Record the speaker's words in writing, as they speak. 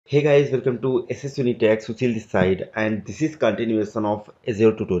Hey guys, welcome to SS Unitech, Sushil this side, and this is continuation of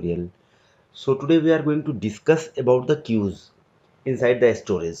Azure tutorial. So today we are going to discuss about the queues inside the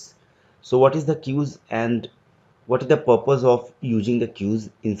storage. So what is the queues and what is the purpose of using the queues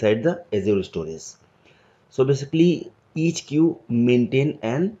inside the Azure storage? So basically each queue maintain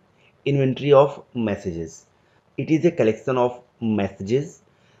an inventory of messages. It is a collection of messages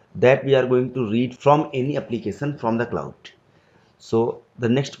that we are going to read from any application from the cloud. So the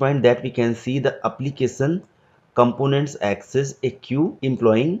next point that we can see, the application components access a queue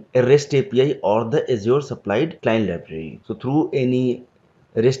employing a REST API or the Azure supplied client library. So through any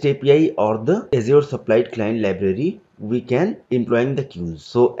REST API or the Azure supplied client library, we can employing the queues.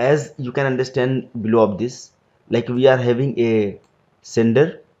 So as you can understand below of this, like we are having a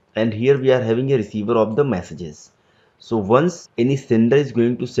sender and here we are having a receiver of the messages. So once any sender is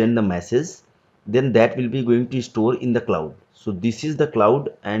going to send the message, then that will be going to store in the cloud. So this is the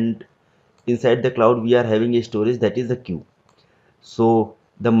cloud, and inside the cloud we are having a storage that is the queue. So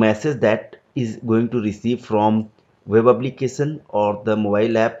the message that is going to receive from web application or the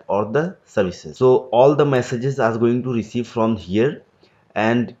mobile app or the services, so all the messages are going to receive from here,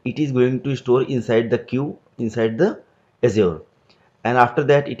 and it is going to store inside the queue inside the Azure, and after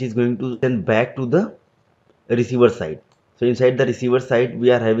that it is going to send back to the receiver side. So inside the receiver side we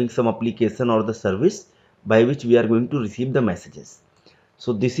are having some application or the service by which we are going to receive the messages.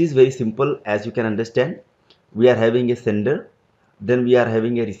 So this is very simple. As you can understand, we are having a sender, then we are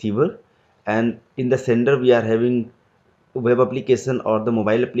having a receiver, and in the sender we are having web application or the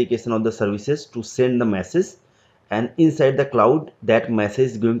mobile application or the services to send the message, and inside the cloud that message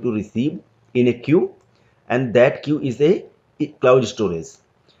is going to receive in a queue, and that queue is a cloud storage,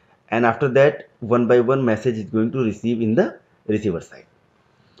 and after that one by one message is going to receive in the receiver side.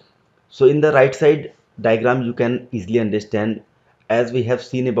 So in the right side diagram you can easily understand, as we have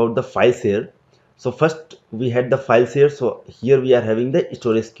seen about the file share. So first we had the file share, so here we are having the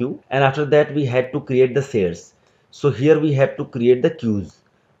storage queue, and after that we had to create the shares. So here we have to create the queues,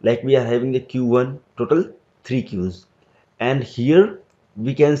 like we are having the q1, total 3 queues, and here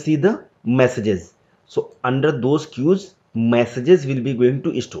we can see the messages. So under those queues messages will be going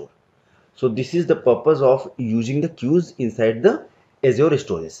to store. So this is the purpose of using the queues inside the Azure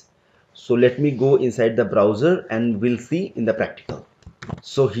storage. So let me go inside the browser and we'll see in the practical.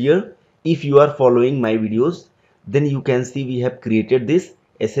 So here, if you are following my videos, then you can see we have created this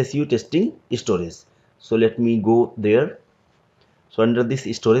SSU testing storage. So let me go there. So under this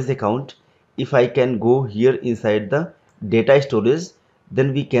storage account, if I can go here inside the data storage,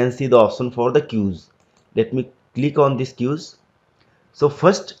 then we can see the option for the queues. Let me click on this queues. So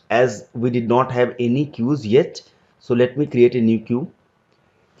first, as we did not have any queues yet, so let me create a new queue.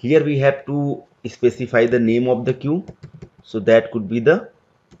 Here we have to specify the name of the queue. So that could be the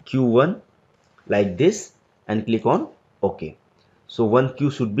Q1, like this, and click on OK. So one queue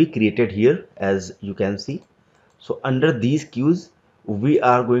should be created here, as you can see. So under these queues we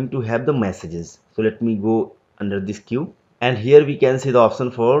are going to have the messages. So let me go under this queue, and here we can see the option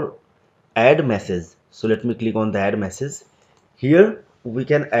for add message. So let me click on the add message. Here we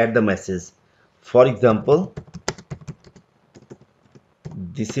can add the message. For example,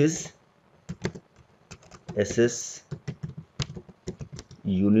 this is SS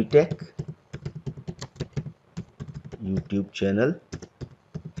Unitech YouTube channel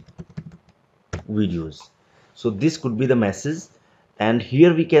videos. So this could be the message, and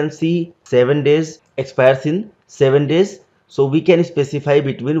here we can see 7 days expires in 7 days. So we can specify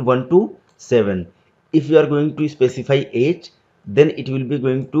between 1 to 7. If you are going to specify 8, then it will be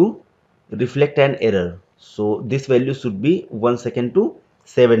going to reflect an error. So this value should be 1 second to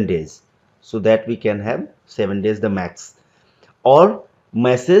 7 days, so that we can have 7 days the max. Or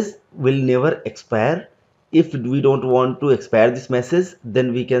message will never expire. If we don't want to expire this message,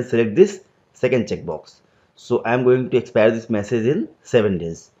 then we can select this second checkbox. So I am going to expire this message in 7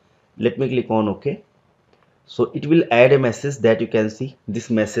 days. Let me click on OK. So it will add a message that you can see. This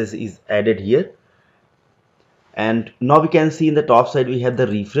message is added here, and now we can see in the top side we have the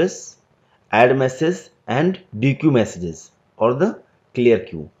refresh, add message, and dequeue messages or the clear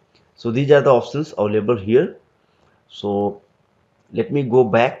queue. So these are the options available here. So let me go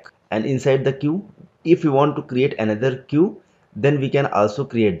back, and inside the queue, if you want to create another queue, then we can also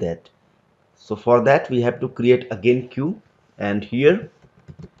create that. So for that we have to create again queue, and here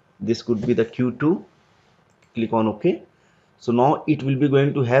this could be the q2. Click on OK. So now it will be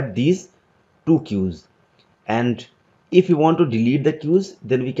going to have these 2 queues, and if you want to delete the queues,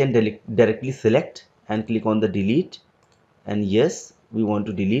 then we can directly select and click on the delete, and yes, we want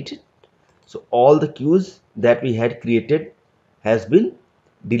to delete it. So all the queues that we had created has been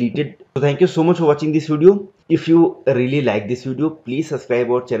deleted. So thank you so much for watching this video. If you really like this video, please subscribe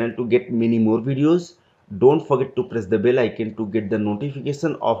our channel to get many more videos. Don't forget to press the bell icon to get the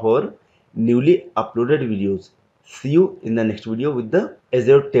notification of our newly uploaded videos. See you in the next video with the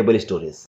Azure table storage.